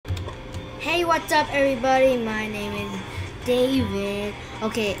Hey, what's up everybody? My name is David.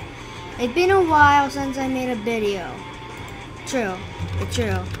 Okay, it's been a while since I made a video. True, it's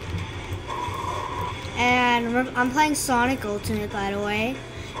true. And I'm playing Sonic Ultimate, by the way.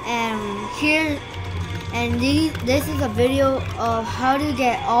 This is a video of how to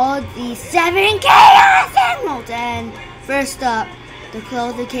get all the 7 Chaos Emeralds. And first up, the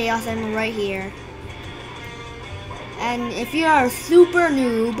closest Chaos Emerald right here. And if you are a super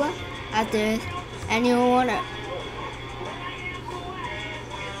noob at this and you wanna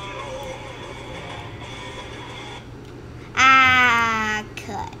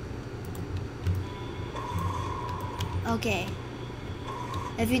cut. Okay.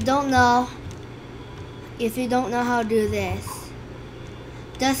 If you don't know how to do this,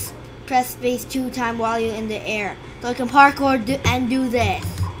 just press space 2 times while you're in the air. So you can parkour and do this.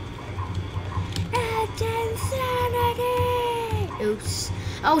 That's insanity! Oops.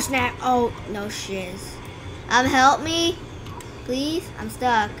 Oh snap. Oh no shiz. Help me, please. I'm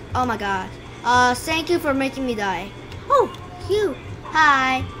stuck. Oh my god. Thank you for making me die. Oh, you.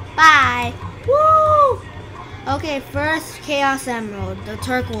 Hi. Bye. Woo! Okay, first Chaos Emerald, the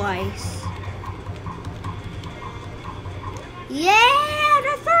turquoise. Yeah,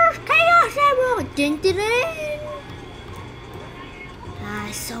 the first Chaos Emerald. Dun, dun, dun.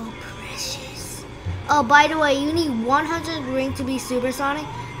 So precious. Oh, by the way, you need 100 rings to be supersonic.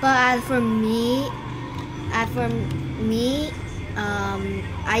 But as for me, I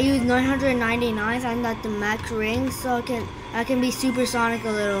use 999, so I'm at the max rings, so I can be supersonic a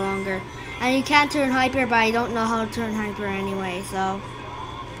little longer. And you can't turn hyper, but I don't know how to turn hyper anyway, so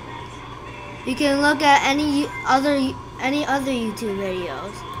you can look at any other YouTube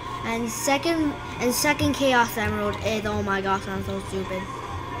videos. And second Chaos Emerald is, oh my gosh, I'm so stupid.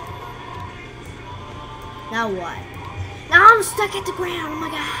 Now what? Now I'm stuck at the ground. Oh my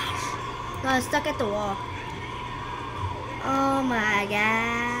gosh. No, I'm stuck at the wall. Oh my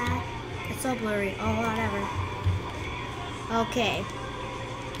god. It's so blurry. Oh, whatever. Okay.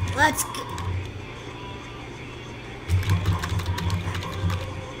 Let's go.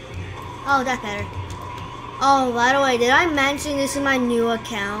 Oh, that's better. Oh, by the way, did I mention this is my new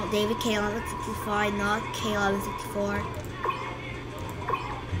account? David K1165, not K1164.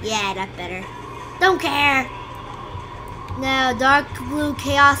 Yeah, that's better. Don't care. Now, dark blue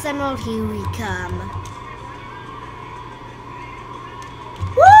Chaos Emerald, here we come.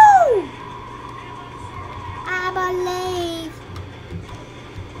 Woo! I believe.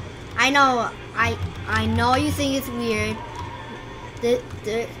 I know you think it's weird.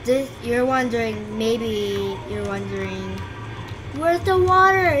 You're wondering, where's the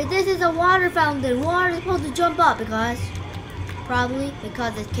water? This is a water fountain. Water is supposed to jump up probably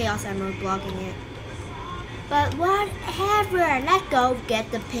because it's Chaos Emerald blocking it. But whatever, let's go get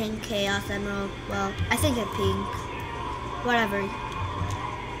the pink Chaos Emerald. Well, I think it's pink. Whatever.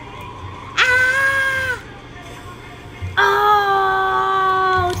 Ah!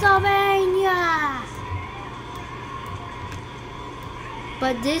 Oh, Sylvania!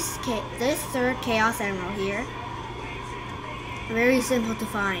 But this third Chaos Emerald here, very simple to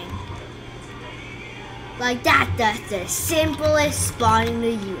find. Like that's the simplest spot in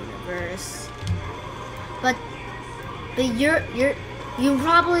the universe. But you're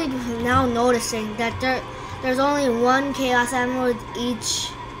probably now noticing that there's only one Chaos Emerald each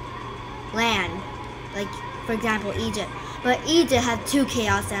land. Like for example Egypt. But Egypt has 2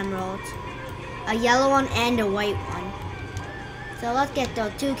 Chaos Emeralds. A yellow one and a white one. So let's get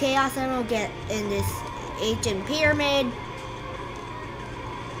those 2 Chaos Emeralds, get in this ancient pyramid.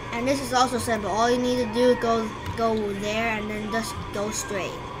 And this is also simple. All you need to do is go there and then just go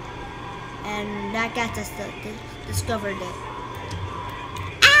straight. And that got us discovered it.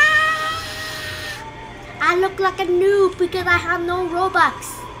 Ah! I look like a noob because I have no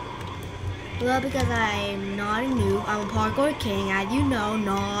Robux. Well, because I'm not a noob. I'm a parkour king, as you know,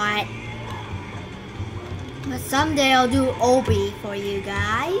 not. But someday I'll do Obi for you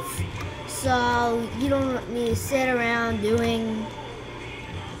guys. So you don't need to sit around doing.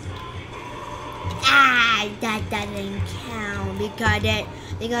 That doesn't count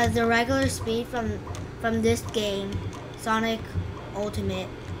because the regular speed from this game, Sonic Ultimate,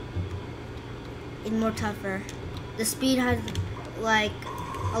 is more tougher. The speed has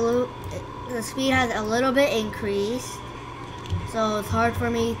a little bit increased, so it's hard for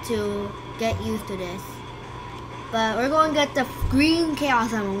me to get used to this. But we're going to get the green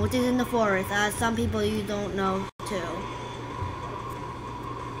Chaos Emerald, which is in the forest, as some people you don't know too.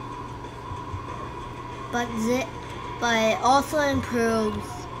 But it also improves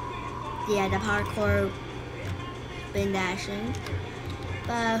the parkour spin dashing.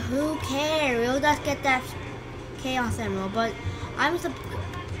 But who cares? We'll just get that Chaos Emerald. But I'm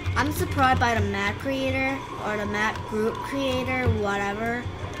surprised by the map creator or the map group creator, whatever.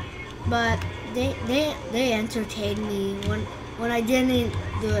 But they entertained me when I didn't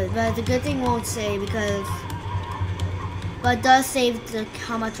do it. But the good thing won't say because, but it does save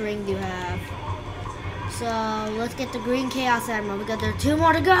how much ring you have. So let's get the green Chaos Emerald because there are 2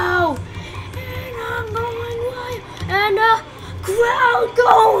 more to go. And I'm going wild, and the crowd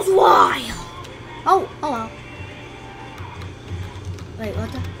goes wild. Oh well. Wait,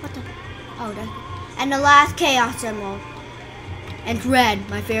 what the? Oh, that's, and the last Chaos Emerald. And it's red,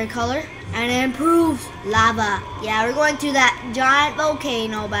 my favorite color. And it improves lava. Yeah, we're going to that giant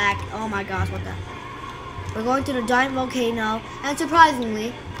volcano back. Oh my gosh, what the? We're going to the giant volcano. And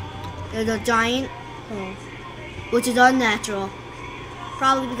surprisingly, there's a giant hole, which is unnatural.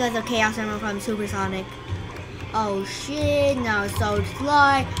 Probably because of Chaos Emerald from Supersonic. Oh shit, now it's so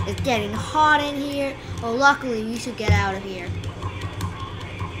sly. It's getting hot in here. Well, luckily, we should get out of here.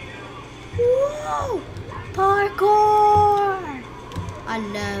 Whoa! Parkour! I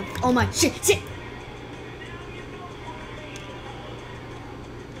love. Oh my shit!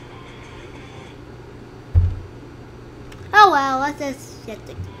 Oh well, let's just get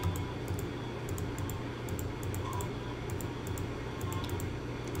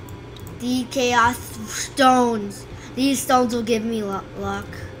the Chaos Stones. These stones will give me luck.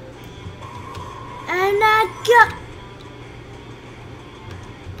 And I got.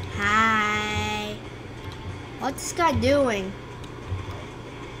 Hi. What's this guy doing?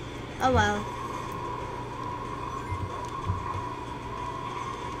 Oh well.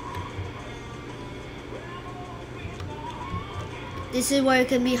 This is where it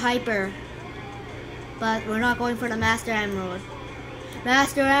can be hyper. But we're not going for the Master Emerald.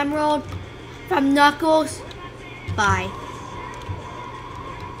 Master Emerald from Knuckles. Bye.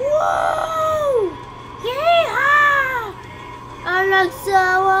 Whoa! Yeehaw! I look so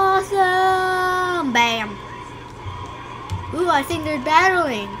awesome! Bam! Ooh, I think they're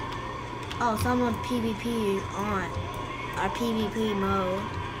battling. Oh, someone PvP on. Our PvP mode.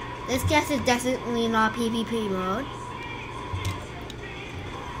 This guess is definitely not PvP mode.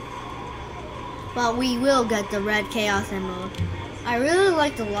 But we will get the red Chaos Emerald. I really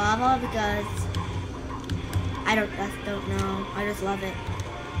like the lava because I just don't know. I just love it.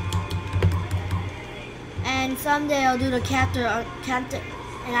 And someday I'll do the Captain,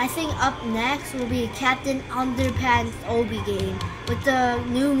 and I think up next will be Captain Underpants Obi game with the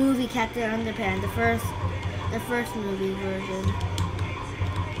new movie Captain Underpants, the first movie version.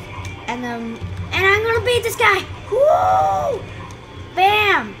 And I'm gonna beat this guy. Woo!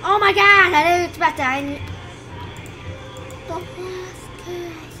 Bam! Oh my God! I didn't expect that.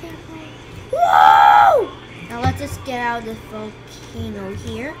 Woo! Now let's just get out of this volcano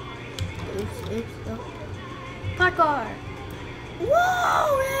here. Oops. Oh. Parkour!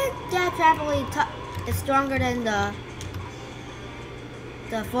 Whoa! That trampoline is stronger than the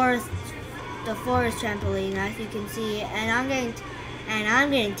forest trampoline, as you can see. And I'm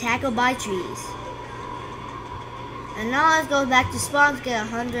getting tackled by trees. And now let's go back to spawn to get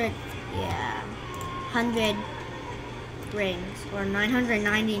 100 rings, or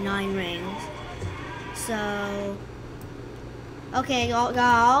 999 rings. So, okay, got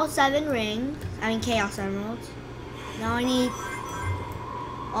all 7 rings, Chaos Emeralds. Now I need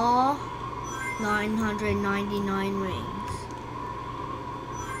all 999 rings.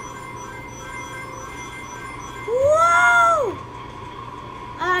 Whoa!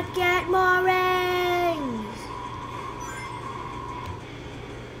 I get more rings!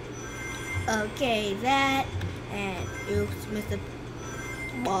 Okay, that, and oops, missed a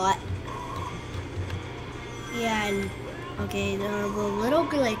bot. Yeah, and okay, there was a little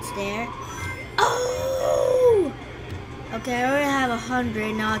glitch there. Oh! Okay, I already have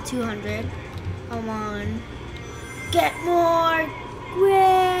 100, now 200. Come on. Get more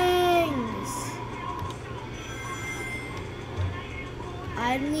rings!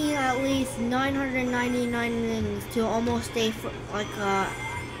 I need at least 999 rings to almost stay for like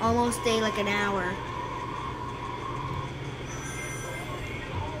an hour.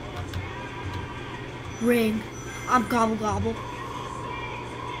 Ring. I'm gobble gobble.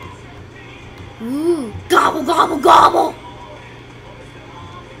 Ooh, gobble gobble gobble.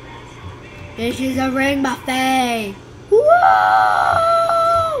 This is a ring buffet.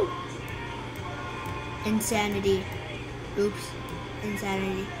 Whoa! Insanity. Oops.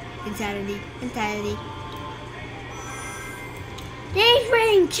 Insanity. These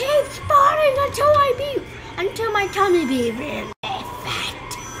rings keep spawning until my tummy be really fat.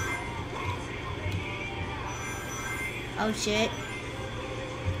 Oh shit.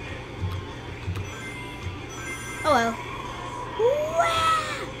 Oh well.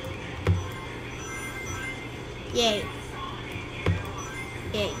 Wow. Yay.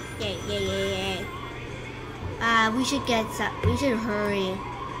 Yay, yay, yay, yay, yay. We should hurry.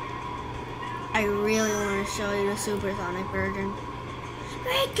 I really want to show you the supersonic version.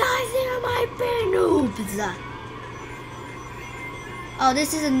 Hey guys, they're my bad noobs. Oh,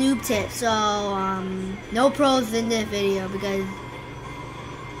 this is a noob tip, so no pros in this video, because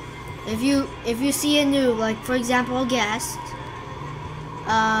if you see a noob, like for example a guest,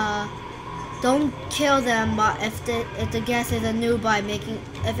 don't kill them. But if the guest is a noob, by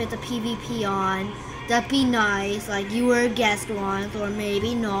if it's a PvP on, that'd be nice. Like you were a guest once, or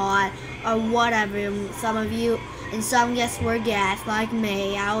maybe not, or whatever. Some guests were guests, like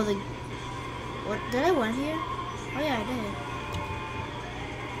me. I was a. What did I win here? Oh yeah, I did.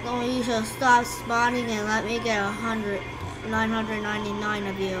 No, you should stop spawning and let me get 999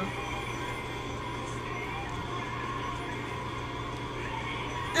 of you.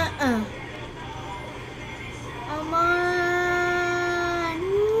 Come on.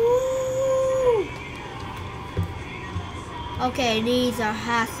 Woo. Okay, these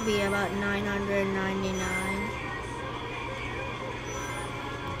has to be about 999.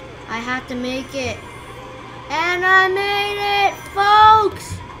 I have to make it. And I made it,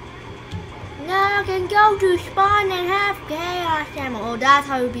 folks! Now I can go to spawn and have chaos ammo. Oh, that's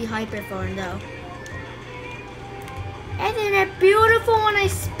how it would be hyperphone though. Isn't it beautiful when I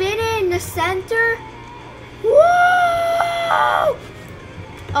spin it in the center? Woo!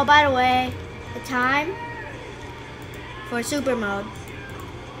 Oh, by the way, the time for super mode.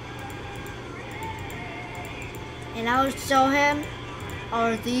 And I'll show him,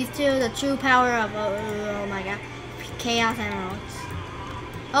 or these two, the true power of, oh my god, chaos emeralds.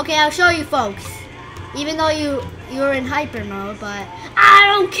 Okay, I'll show you folks. Even though you're in hyper mode, but I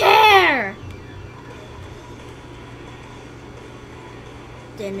don't care!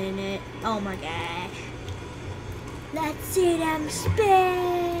 Oh my gosh. Let's see them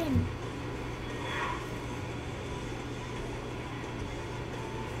spin!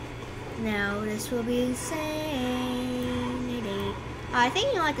 Now this will be insane. I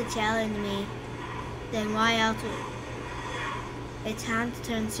think you want to challenge me. Then why else? It's time to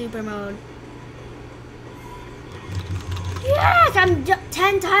turn super mode. Yes, I'm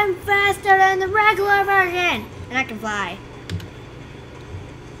 10 times faster than the regular version, and I can fly.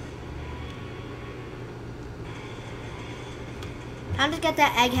 Time to get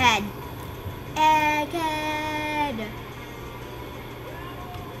that egghead. Egghead.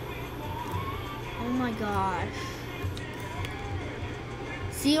 Oh my gosh.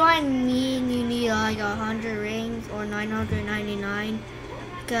 See what I mean? You need like 100 rings or 999,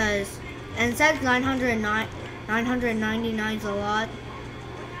 because, and since 999 is a lot,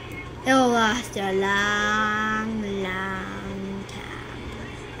 it'll last a long time.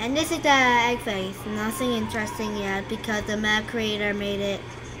 And this is the egg face. Nothing interesting yet because the map creator made it.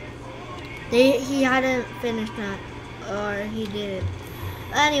 He hadn't finished that, or he did it.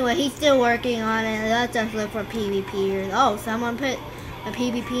 Anyway, he's still working on it. Let's just look for PvPers. Oh, someone put a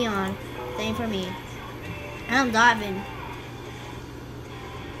PvP on. Same for me. I'm diving.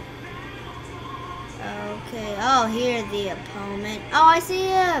 Okay. Oh, here's the opponent. Oh, I see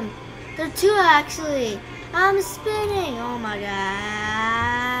him. There are two actually. I'm spinning. Oh my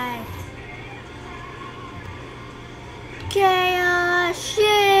god. Chaos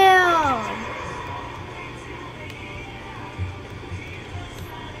Shield.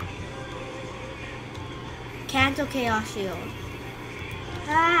 Cancel Chaos Shield.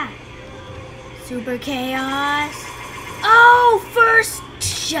 Ah! Super Chaos! Oh! First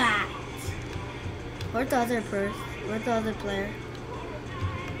shot! Where's the other person? Where's the other player?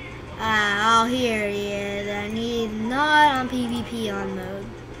 Ah, oh, here he is. And he's not on PvP on mode.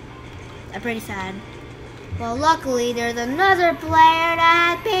 I'm pretty sad. Well, luckily, there's another player that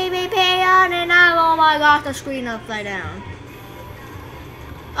has PvP on, and I'm, oh my gosh, the screen upside down.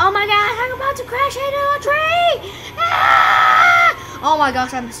 Oh my gosh, I'm about to crash into a tree! Ah! Oh my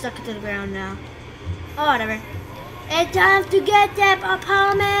gosh, I'm stuck to the ground now. Oh, whatever. It's time to get that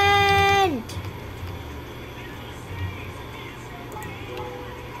opponent!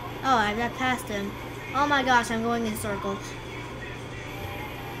 Oh, I got past him. Oh my gosh, I'm going in circles.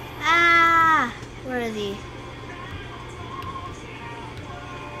 Ah! Where is he?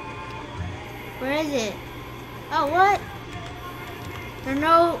 Where is it? Oh, what? There's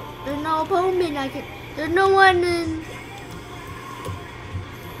no opponent. There's no one in.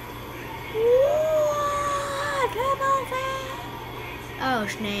 What? Oh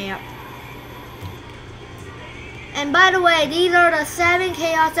snap! And by the way, these are the 7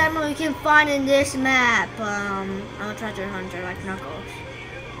 Chaos Emeralds you can find in this map. I'm a treasure hunter like Knuckles.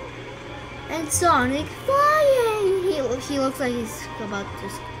 And Sonic flying! He looks like he's about to...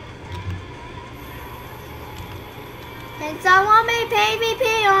 And someone made PvP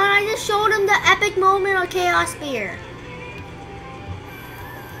on. I just showed him the epic moment of Chaos Spear.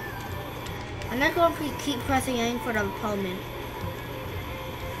 I'm not going to keep pressing A for the opponent.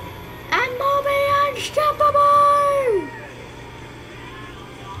 And moving unstoppable!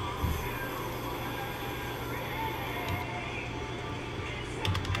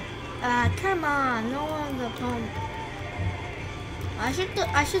 Come on, no one's opponent. I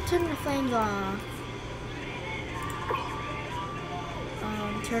should turn the flames off.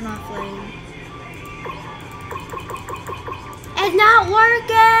 Turn off flame. It's not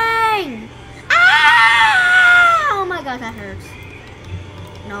working! Ah! Oh my god, that hurts.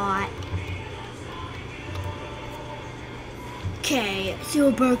 Not. Okay,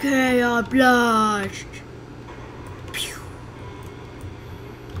 Super Chaos Blast. Pew.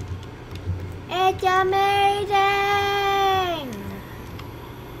 It's amazing!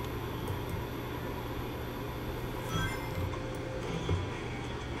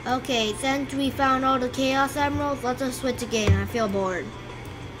 Okay, since we found all the Chaos Emeralds, let's just switch again. I feel bored.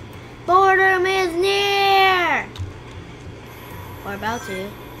 Boredom is near! We're about to.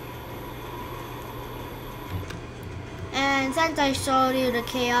 And since I showed you the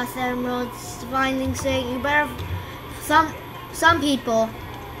Chaos Emeralds finding thing, you better some people.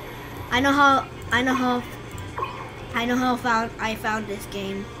 I know how I found this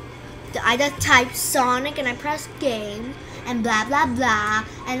game. I just typed Sonic and I pressed game and blah blah blah,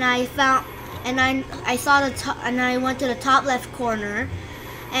 and I saw the top, and I went to the top left corner,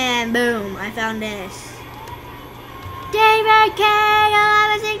 and boom, I found this. David K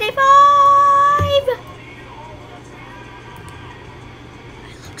 1165.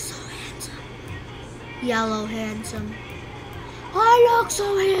 I look so handsome. Yellow handsome. I look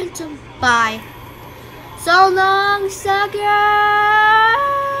so handsome. Bye. So long, suckers.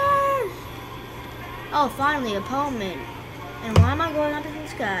 Oh, finally, opponent. And why am I going up in the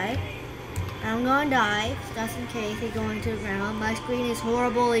sky? I'm going to die, just in case they go into the ground. My screen is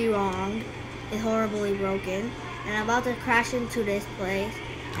horribly wrong. It's horribly broken. And I'm about to crash into this place.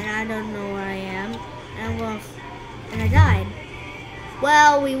 And I don't know where I am. And I died.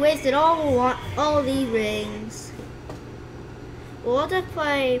 Well, we wasted all these rings. We'll just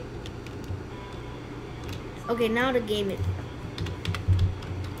play. Okay, now the game is.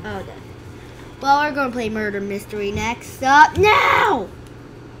 Oh, okay. Well, we're gonna play Murder Mystery next up now!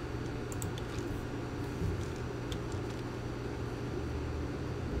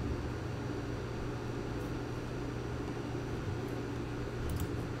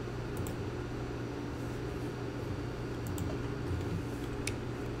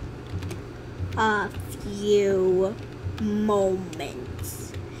 A few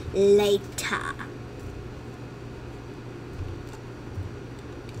moments later.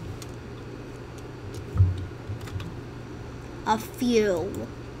 A few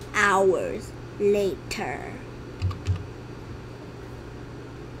hours later.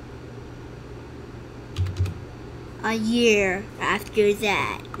 A year after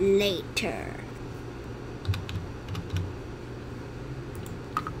that, later.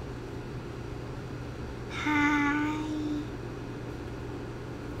 Hi.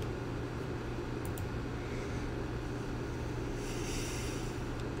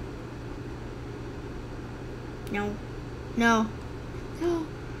 No. No. No.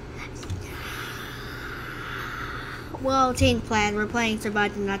 Well, change plan. We're playing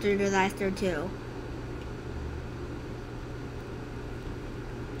Survive the Natural Disaster 2.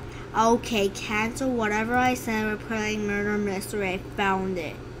 Okay, cancel whatever I said. We're playing Murder Mystery. I found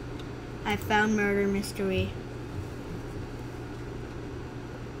it. I found Murder Mystery.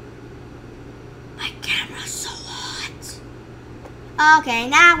 My camera's so hot. Okay,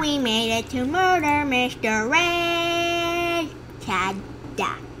 now we made it to Murder Mystery.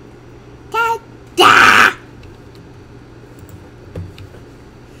 Ta-da. Ta-da!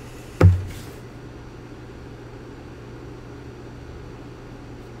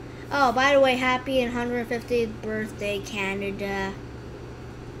 Oh, by the way, happy and 150th birthday, Canada.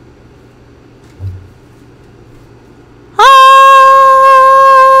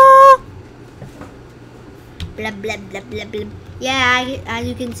 Blah, blah, blah, blah, blah. Yeah, as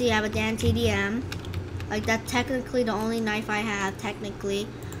you can see, I have a Dan TDM. Like, that's technically the only knife I have, technically.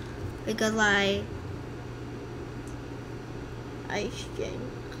 Because, like, I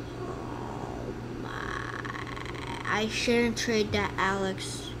shouldn't trade that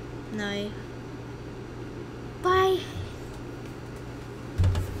Alex knife. Bye.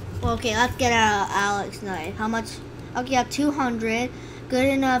 Okay, let's get out Alex knife. How much? Okay, I have 200. Good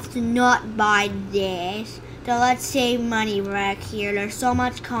enough to not buy this. So let's save money right here. There's so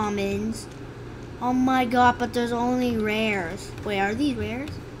much commons. Oh my god, but there's only rares. Wait, are these rares?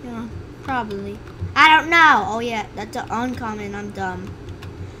 Yeah, probably. I don't know. Oh yeah, that's an uncommon. I'm dumb.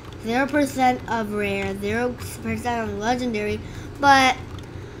 0% of rare, 0% of legendary, but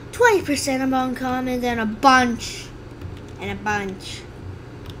 20% of uncommons and a bunch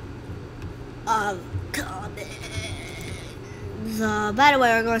of commons. By the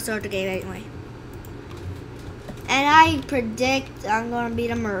way, we're gonna start the game anyway. And I predict I'm gonna be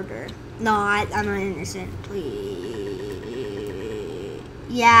the murderer. No, I'm not innocent. Please.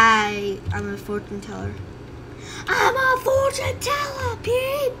 Yeah, I'm a fortune teller. I'm a fortune teller,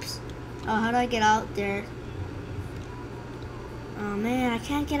 peeps. Oh, how do I get out there? Oh man, I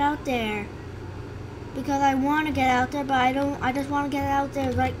can't get out there because I want to get out there, but I don't. I just want to get out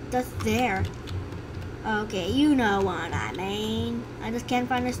there right just there. Okay, you know what I mean. I just can't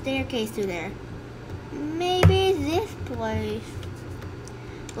find a staircase to there. Maybe this place.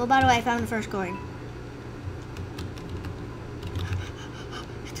 Well, by the way, I found the first coin.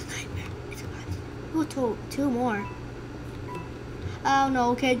 It's a nightmare. It's a nightmare. Oh, two more. Oh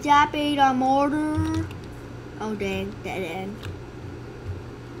no, could that be the mortar? Oh dang, dead end.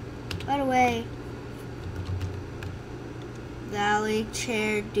 By the way, Valley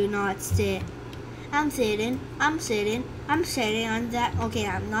chair, do not sit. I'm sitting on that. Okay,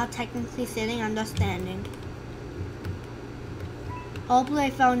 I'm not technically sitting, I'm just standing. Hopefully I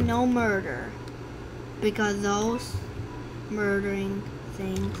found no murder, because those murdering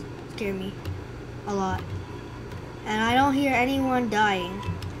things scare me a lot. And I don't hear anyone dying.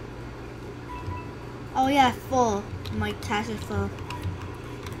 Oh yeah, full. My cash is full.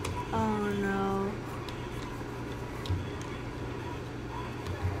 Oh no.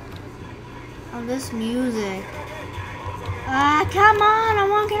 Oh, this music. Ah, come on, I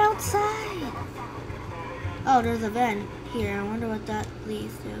want to get outside. Oh, there's a vent here. I wonder what that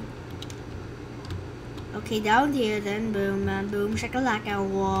leads to. Okay, down here then. Boom, boom, shakalaka.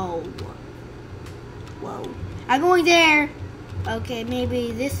 Whoa. Whoa. I'm going there. Okay,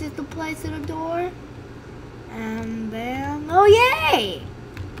 maybe this is the place in the door. And bam. Oh, yay!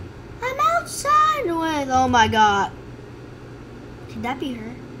 I'm outside with. Oh my god. Could that be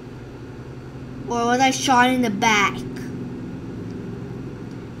her? Or was I shot in the back?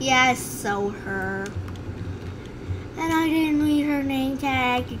 Yes, so her. And I didn't read her name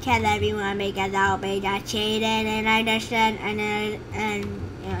tag because everyone because I'll be that cheated and I just said and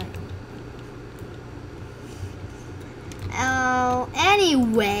yeah. Oh,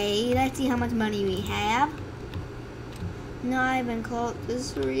 anyway, let's see how much money we have. Not even close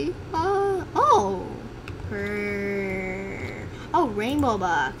this three. Oh, rainbow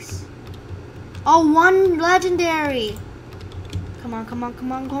box. Oh, one legendary. Come on, come on,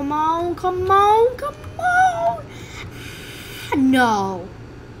 come on, come on, come on, come on. No.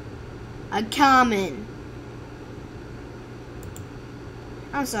 A common.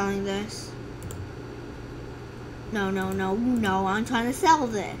 I'm selling this. No, no, no, no, I'm trying to sell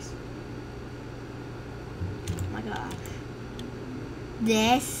this. Oh my gosh.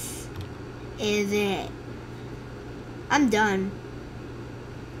 This is it. I'm done.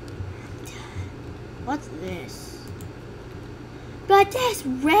 What's this? But this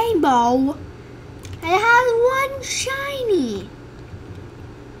rainbow, it has one shiny.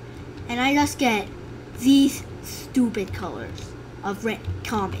 And I just get these stupid colors of red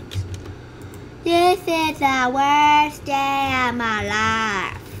commons. This is the worst day of my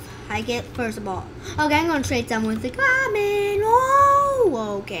life. I get, first of all, okay, I'm gonna trade some with the common.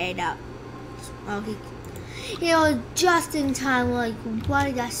 Oh, okay, no. Okay. You know, just in time, like what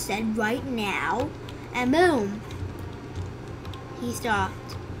I just said right now. And boom. He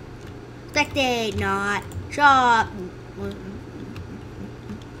stopped. Expected, not. Shop.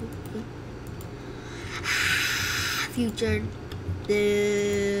 Future.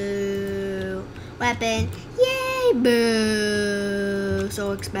 Boo. Weapon. Yay, boo.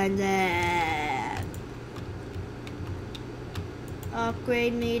 So expensive.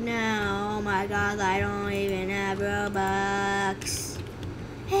 Upgrade me now. Oh my god, I don't even have Robux.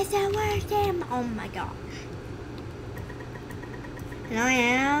 It's the worst game. Oh my gosh. And I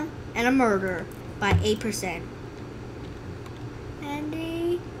am a murderer by 8%. And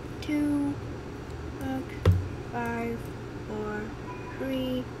 2, 5, 4,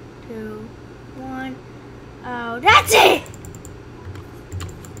 3, 2, 1. Oh, that's it!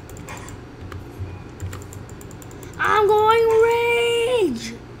 I'm going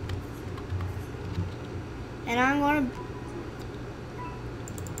rage! And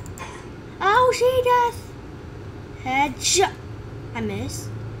Oh, she does. Headshot. I missed.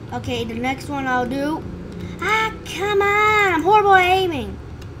 Okay, the next one I'll do. Ah, come on. I'm horrible at aiming.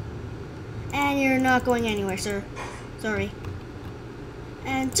 And you're not going anywhere, sir. Sorry.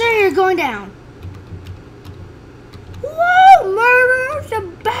 And sir, you're going down. Whoa, murder's the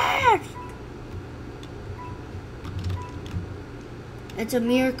best. It's a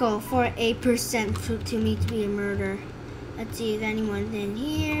miracle for 8% to me to be a murderer. Let's see if anyone's in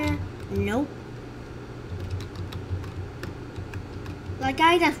here. Nope. Like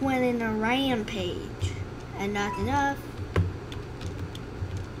I just went in a rampage. And that's enough.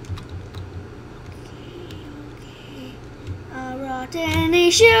 Okay. A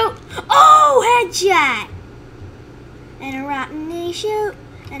rotten shoot. Oh, headshot. And a rotten shoot.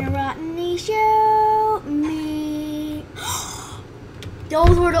 And a rotten shoot me.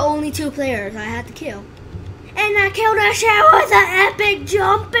 Those were the only 2 players I had to kill. And I killed a shell with an epic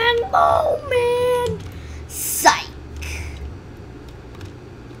jumping moment. Psych.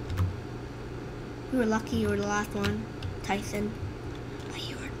 You were lucky you were the last one, Tyson. But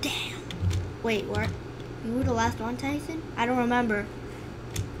you were down. Wait, what? You were the last one, Tyson? I don't remember.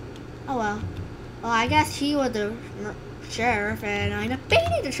 Oh well. Well, I guess he was the sheriff and I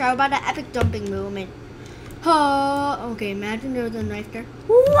defeated the sheriff by the epic jumping movement. Okay, imagine there was a knife there.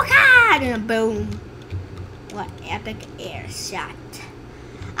 Waka! And a boom. What epic air shot.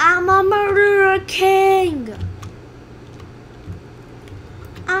 I'm a murderer king.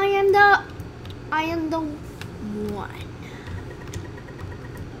 I am the one.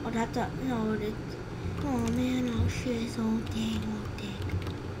 Oh, that's a, no, that's, oh man, oh shit, oh dang, oh dang.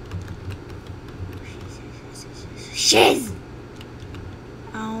 Shiz!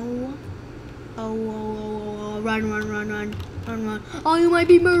 Ow. Oh, run. Oh, you might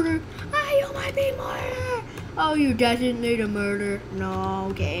be murdered. Oh, you might be murdered. Oh, you definitely the murderer. No,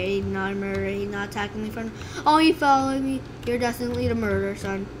 okay, he's not a murderer. He's not attacking me from. Oh, he following me. You're definitely the murderer,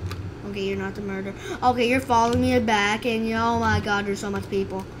 son. Okay, you're not the murderer. Okay, you're following me back, and oh my God, there's so much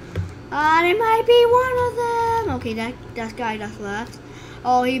people. It might be one of them. Okay, that guy just left.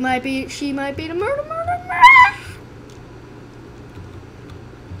 Oh, she might be the murderer.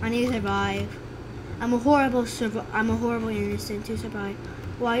 I need to survive. I'm a horrible innocent to survive.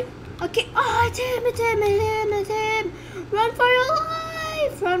 Why? Okay. Oh, it's him. Run for your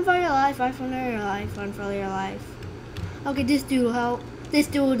life. Run for your life. Okay, this dude will help. This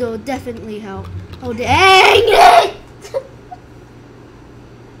dude will definitely help. Oh, dang it!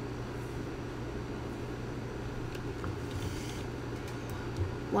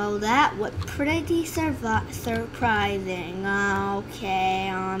 Well, that was pretty surprising. Okay,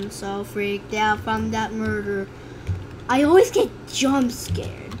 I'm so freaked out from that murder. I always get jump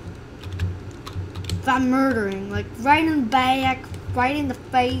scared if I'm murdering, like right in the back, right in the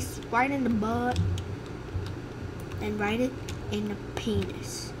face, right in the butt, and right in the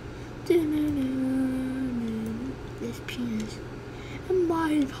penis. This penis and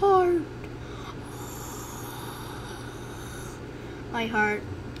my heart. My heart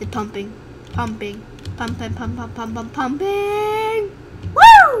is pumping.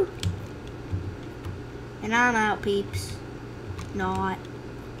 Woo! And I'm out, peeps. Not.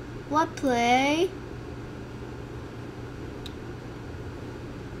 What play?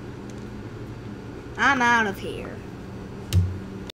 I'm out of here.